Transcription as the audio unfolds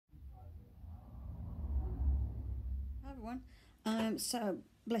everyone. So,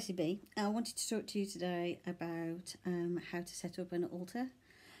 bless you be. I wanted to talk to you today about how to set up an altar.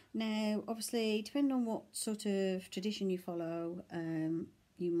 Now, obviously, depending on what sort of tradition you follow,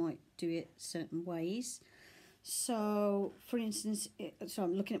 you might do it certain ways. So, for instance, so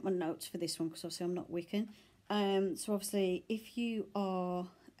I'm looking at my notes for this one because obviously I'm not Wiccan. So, obviously, if you are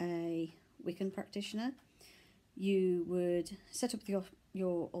a Wiccan practitioner, you would set up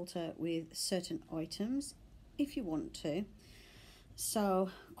your altar with certain items if you want to. So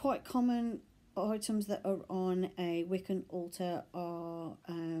quite common items that are on a Wiccan altar are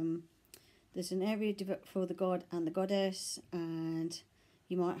there's an area for the god and the goddess, and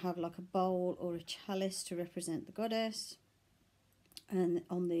you might have like a bowl or a chalice to represent the goddess, and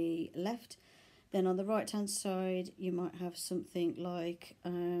on the left. Then on the right hand side you might have something like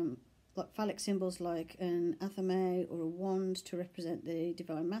phallic symbols like an athame or a wand to represent the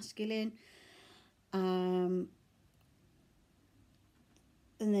divine masculine.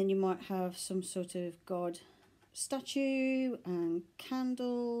 And then you might have some sort of god statue and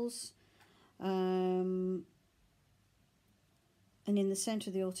candles. And in the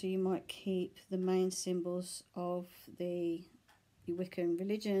centre of the altar you might keep the main symbols of the Wiccan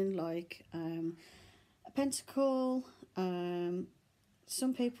religion, like a pentacle.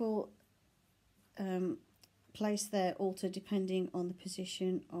 Some people place their altar depending on the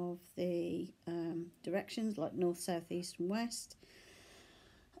position of the directions, like north, south, east and west.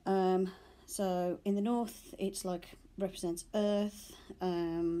 So in the north it's like represents earth,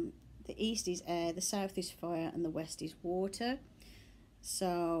 the east is air, the south is fire and the west is water.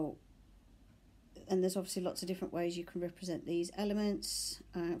 So, and there's obviously lots of different ways you can represent these elements.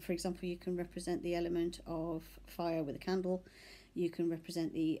 For example, you can represent the element of fire with a candle. You can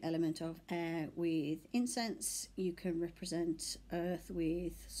represent the element of air with incense. You can represent earth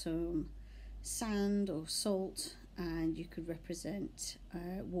with some sand or salt, and you could represent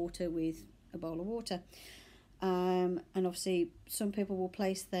water with a bowl of water. And obviously some people will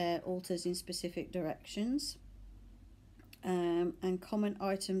place their altars in specific directions. And common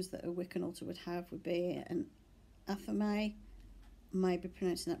items that a Wiccan altar would have would be an athame, may be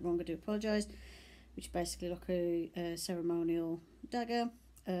pronouncing that wrong, I do apologise, which is basically like a ceremonial dagger,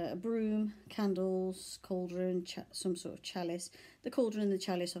 a broom, candles, cauldron, some sort of chalice. The cauldron and the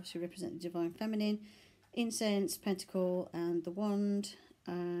chalice obviously represent the divine feminine, incense, pentacle and the wand.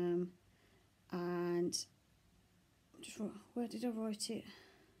 And just, where did I write it?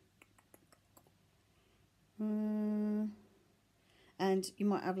 And you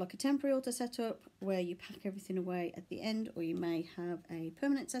might have like a temporary altar setup where you pack everything away at the end, or you may have a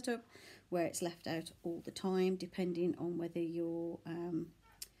permanent setup where it's left out all the time, depending on whether you're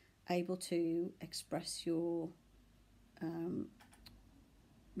able to express your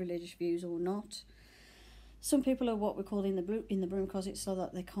religious views or not. Some people are what we call in the broom closet, so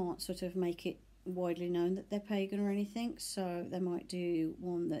that they can't sort of make it widely known that they're pagan or anything. So they might do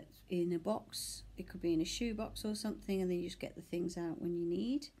one that's in a box. It could be in a shoe box or something, and then you just get the things out when you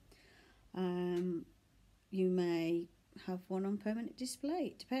need. You may have one on permanent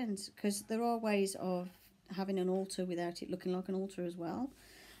display. It depends, because there are ways of having an altar without it looking like an altar as well.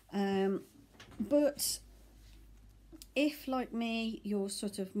 But if, like me, you're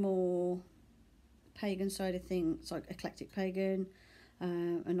sort of more pagan side of things, like eclectic pagan,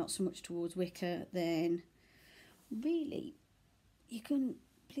 and not so much towards Wicca, then really you can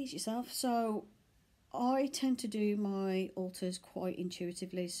please yourself. So I tend to do my altars quite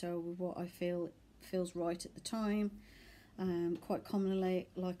intuitively, so with what I feel feels right at the time. Quite commonly,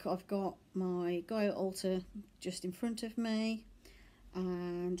 like I've got my Gaia altar just in front of me,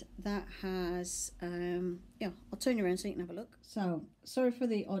 and that has yeah, I'll turn you around so you can have a look. So sorry for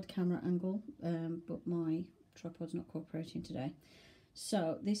the odd camera angle, but my tripod's not cooperating today.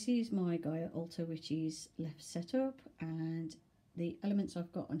 So this is my Gaia altar, which is left set up, and the elements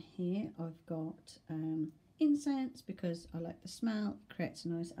I've got on here, I've got incense because I like the smell, it creates a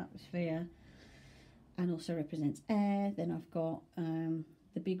nice atmosphere and also represents air. Then I've got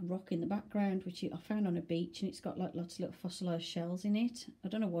the big rock in the background, which I found on a beach, and it's got like lots of little fossilised shells in it. I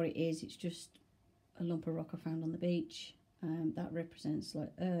don't know what it is, it's just a lump of rock I found on the beach. That represents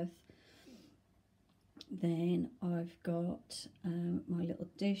like earth. Then I've got my little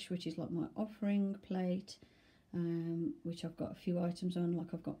dish, which is like my offering plate, which I've got a few items on,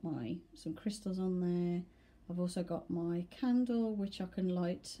 like I've got some crystals on there. I've also got my candle, which I can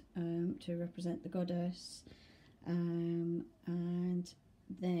light to represent the goddess, and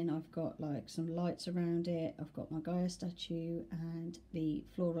then I've got like some lights around it. I've got my Gaia statue and the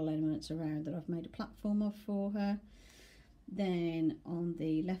floral elements around that I've made a platform of for her. Then on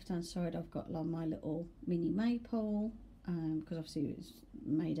the left hand side I've got like my little mini maypole, because obviously it was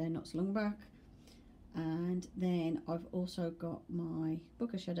May Day not so long back. And then I've also got my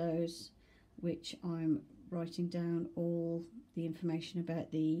book of shadows, which I'm writing down all the information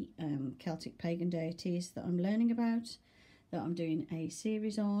about the Celtic pagan deities that I'm learning about, that I'm doing a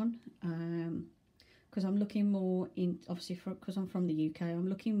series on, because I'm looking more in, obviously because I'm from the UK, I'm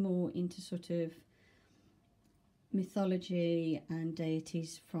looking more into sort of mythology and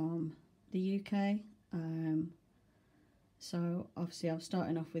deities from the UK. So obviously I'm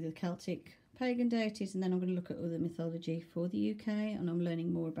starting off with the Celtic pagan deities, and then I'm going to look at other mythology for the UK, and I'm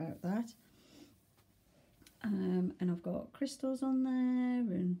learning more about that. And I've got crystals on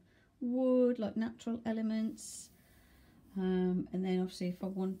there and wood, like natural elements. And then obviously if I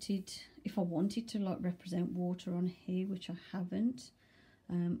wanted to like represent water on here, which I haven't,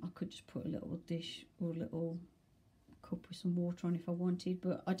 I could just put a little dish or a little cup with some water on if I wanted,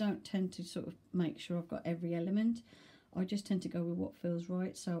 but I don't tend to sort of make sure I've got every element. I just tend to go with what feels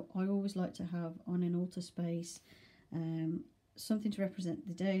right. So I always like to have on an altar space something to represent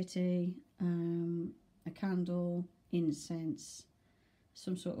the deity, a candle, incense,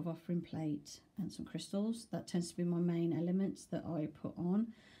 some sort of offering plate, and some crystals. That tends to be my main elements that I put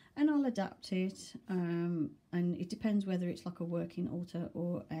on, and I'll adapt it, and it depends whether it's like a working altar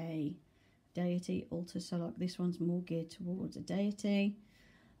or a deity altar. So like this one's more geared towards a deity.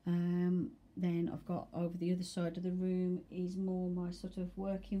 Then I've got over the other side of the room is more my sort of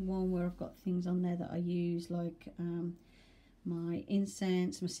working one, where I've got things on there that I use, like my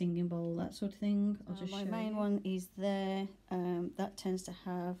incense, my singing bowl, that sort of thing. I'll just my main one is there. That tends to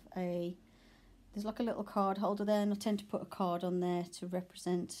have there's like a little card holder there, and I tend to put a card on there to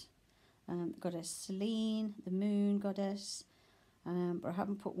represent the goddess Selene, the moon goddess, but I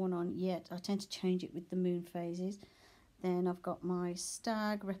haven't put one on yet. I tend to change it with the moon phases. Then I've got my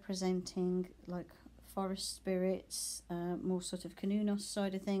stag representing like forest spirits, more sort of Canunos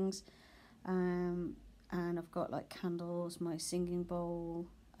side of things. And I've got like candles, my singing bowl,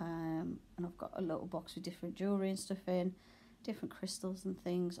 and I've got a little box with different jewellery and stuff in, different crystals and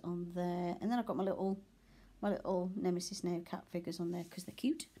things on there. And then I've got my little Nemesis now cat figures on there because they're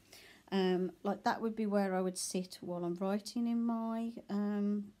cute. Like that would be where I would sit while I'm writing in my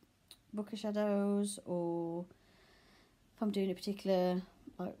book of shadows, or if I'm doing a particular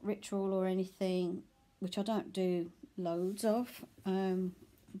like ritual or anything, which I don't do loads of,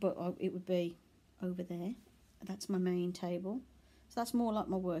 but it would be over there. That's my main table, so that's more like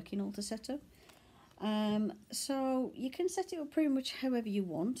my working altar setup. So you can set it up pretty much however you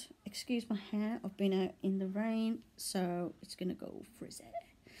want. Excuse my hair, I've been out in the rain, so it's gonna go frizzy.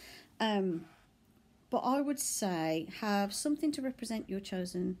 But I would say have something to represent your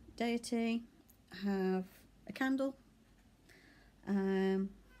chosen deity, have a candle,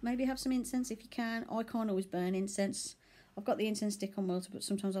 maybe have some incense if you can. I can't always burn incense. I've got the incense stick on my altar, but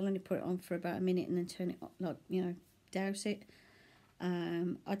sometimes I'll only put it on for about a minute and then turn it on, like, you know, douse it.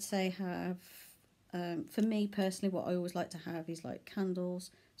 I'd say have, for me personally, what I always like to have is like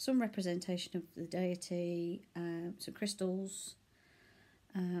candles, some representation of the deity, some crystals,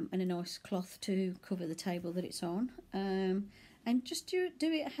 and a nice cloth to cover the table that it's on. And just do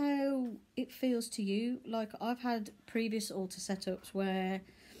it how it feels to you. Like I've had previous altar setups where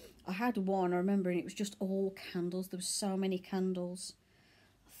I had one, I remember, and it was just all candles. There were so many candles.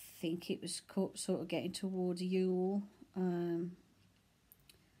 I think it was sort of getting towards Yule. And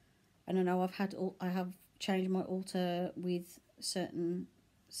I know I have changed my altar with certain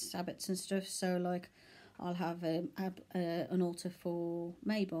Sabbats and stuff. So like I'll have an altar for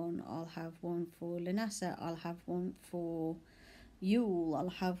Mabon, I'll have one for Lanassa, I'll have one for Yule, I'll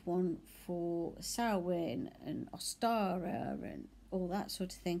have one for Samhain and Ostara and all that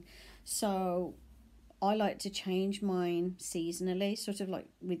sort of thing. So I like to change mine seasonally, sort of like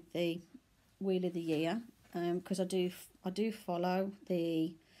with the Wheel of the Year, because I do follow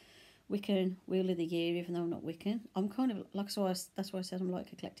the Wiccan Wheel of the Year, even though I'm not Wiccan. I'm kind of like, that's why I said I'm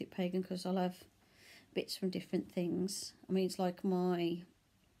like eclectic pagan, because I'll have bits from different things. I mean, it's like my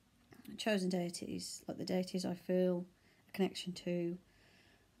chosen deities, like the deities I feel a connection to,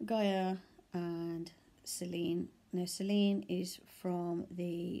 Gaia and Selene. Now Selene is from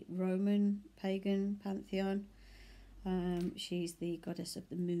the Roman pagan pantheon. She's the goddess of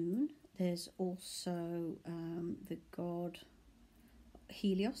the moon. There's also the god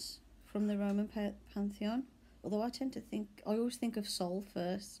Helios from the Roman pantheon. Although I always think of Sol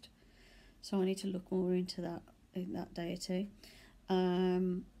first, so I need to look more into that deity.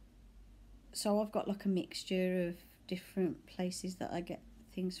 So I've got like a mixture of different places that I get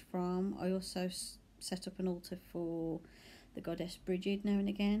things from. I also set up an altar for the goddess Brigid now and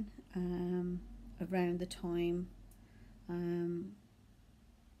again, around the time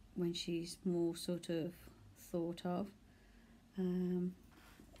when she's more sort of thought of.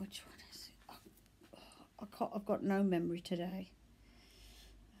 Which one is it? I've got no memory today.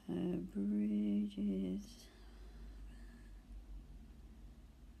 Bridges.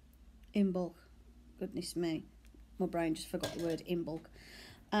 In bulk. Goodness me. My brain just forgot the word in bulk.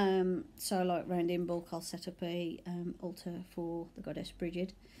 So like round in bulk, I'll set up a altar for the goddess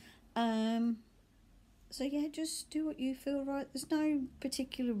Bridget. So yeah, just do what you feel right. There's no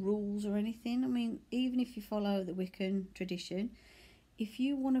particular rules or anything. I mean, even if you follow the Wiccan tradition, if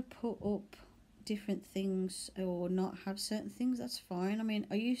you want to put up different things or not have certain things, that's fine. I mean,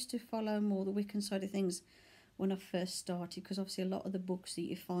 I used to follow more the Wiccan side of things when I first started, because obviously a lot of the books that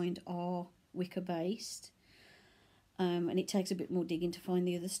you find are Wicca based, and it takes a bit more digging to find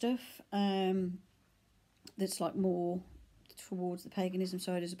the other stuff that's like more towards the paganism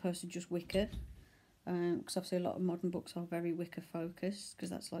side as opposed to just Wicca. Because obviously a lot of modern books are very Wicca focused,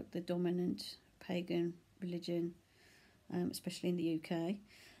 because that's like the dominant pagan religion, especially in the UK.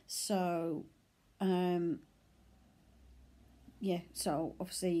 So yeah, so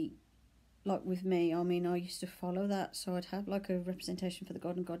obviously like with me, I mean, I used to follow that, so I'd have like a representation for the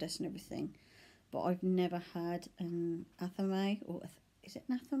god and goddess and everything, but I've never had an athame, or is it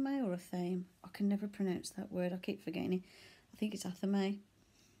an athame or a thame? I can never pronounce that word, I keep forgetting it. I think it's athame,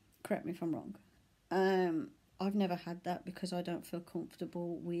 correct me if I'm wrong. I've never had that because I don't feel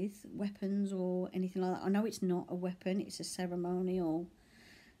comfortable with weapons or anything like that. I know it's not a weapon, it's a ceremonial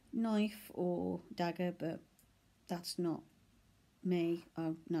knife or dagger, but that's not me.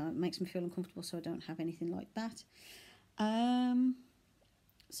 No, it makes me feel uncomfortable, so I don't have anything like that.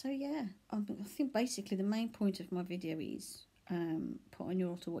 So yeah, I think basically the main point of my video is put on your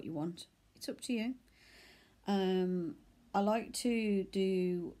altar what you want. It's up to you. I like to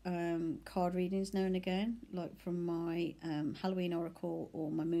do card readings now and again, like from my Halloween oracle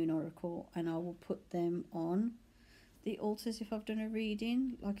or my moon oracle, and I will put them on the altars if I've done a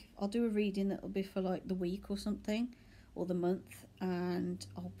reading. Like I'll do a reading that'll be for like the week or something, or the month, and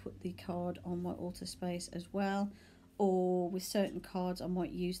I'll put the card on my altar space as well. Or with certain cards I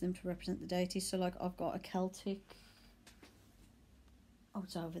might use them to represent the deities. So like I've got a Celtic, oh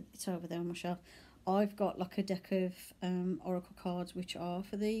it's over there on my shelf. I've got like a deck of oracle cards which are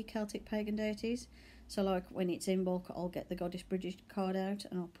for the Celtic pagan deities. So like when it's in bulk, I'll get the goddess Bridget card out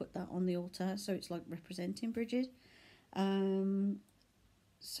and I'll put that on the altar, so it's like representing Bridget.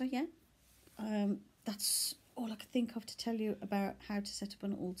 So yeah, that's all I could think of to tell you about how to set up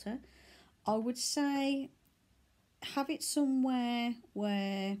an altar. I would say have it somewhere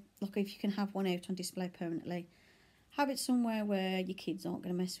where, like if you can have one out on display permanently, have it somewhere where your kids aren't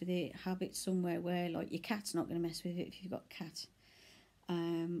going to mess with it. Have it somewhere where like your cat's not going to mess with it if you've got a cat.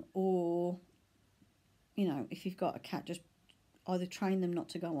 Or, you know, if you've got a cat, just either train them not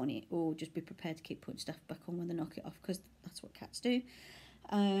to go on it or just be prepared to keep putting stuff back on when they knock it off, because that's what cats do.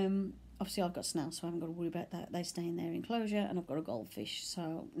 Obviously I've got snails, so I haven't got to worry about that. They stay in their enclosure, and I've got a goldfish,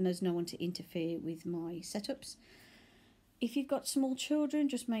 so there's no one to interfere with my setups. If you've got small children,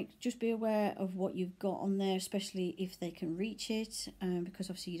 just be aware of what you've got on there, especially if they can reach it, because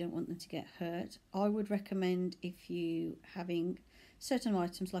obviously you don't want them to get hurt. I would recommend, if you having certain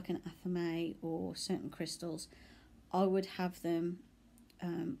items like an athame or certain crystals, I would have them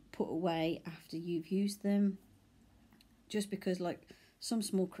put away after you've used them, just because like some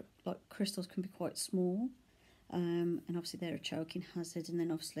small like crystals can be quite small, and obviously they're a choking hazard, and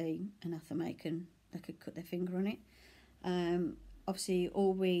then obviously an athame they could cut their finger on it. Obviously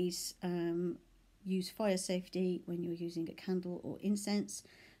always use fire safety when you're using a candle or incense.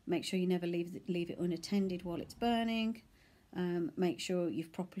 Make sure you never leave it unattended while it's burning. Make sure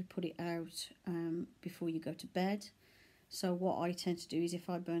you've properly put it out before you go to bed. So what I tend to do is, if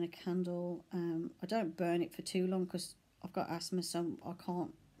I burn a candle, I don't burn it for too long because I've got asthma, so I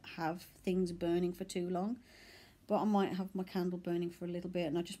can't have things burning for too long. But I might have my candle burning for a little bit,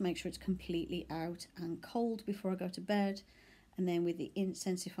 and I just make sure it's completely out and cold before I go to bed. And then with the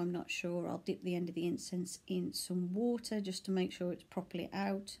incense, if I'm not sure, I'll dip the end of the incense in some water just to make sure it's properly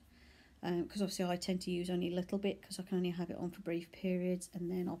out. Because obviously I tend to use only a little bit because I can only have it on for brief periods,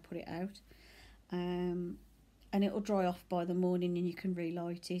 and then I'll put it out. And it'll dry off by the morning and you can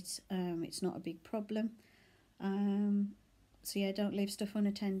relight it. It's not a big problem. So yeah, don't leave stuff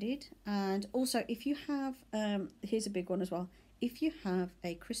unattended. And also, if you have, here's a big one as well. If you have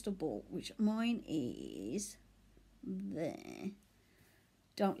a crystal ball, which mine is there,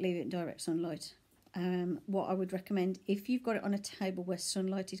 don't leave it in direct sunlight. What I would recommend, if you've got it on a table where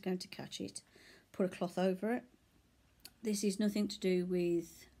sunlight is going to catch it, put a cloth over it. This is nothing to do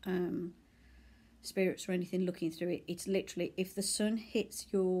with spirits or anything looking through it. It's literally, if the sun hits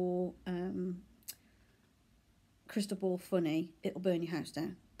your crystal ball funny, it'll burn your house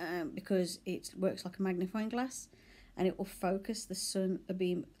down, because it works like a magnifying glass, and it will focus the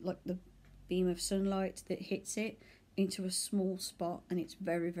beam of sunlight that hits it into a small spot, and it's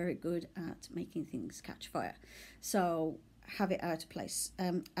very, very good at making things catch fire. So have it out of place,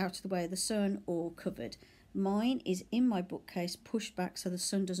 out of the way of the sun or covered. Mine is in my bookcase, pushed back so the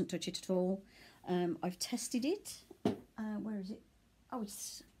sun doesn't touch it at all. I've tested it. Where is it? Oh,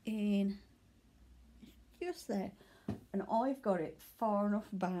 it's in just there. And I've got it far enough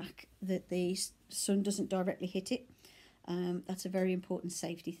back that the sun doesn't directly hit it. That's a very important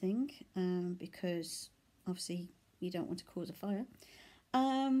safety thing, because obviously you don't want to cause a fire.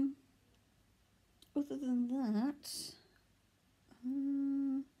 Other than that,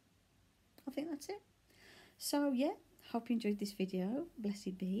 I think that's it. So yeah, hope you enjoyed this video.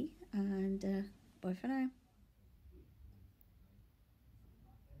 Blessed be, and bye for now.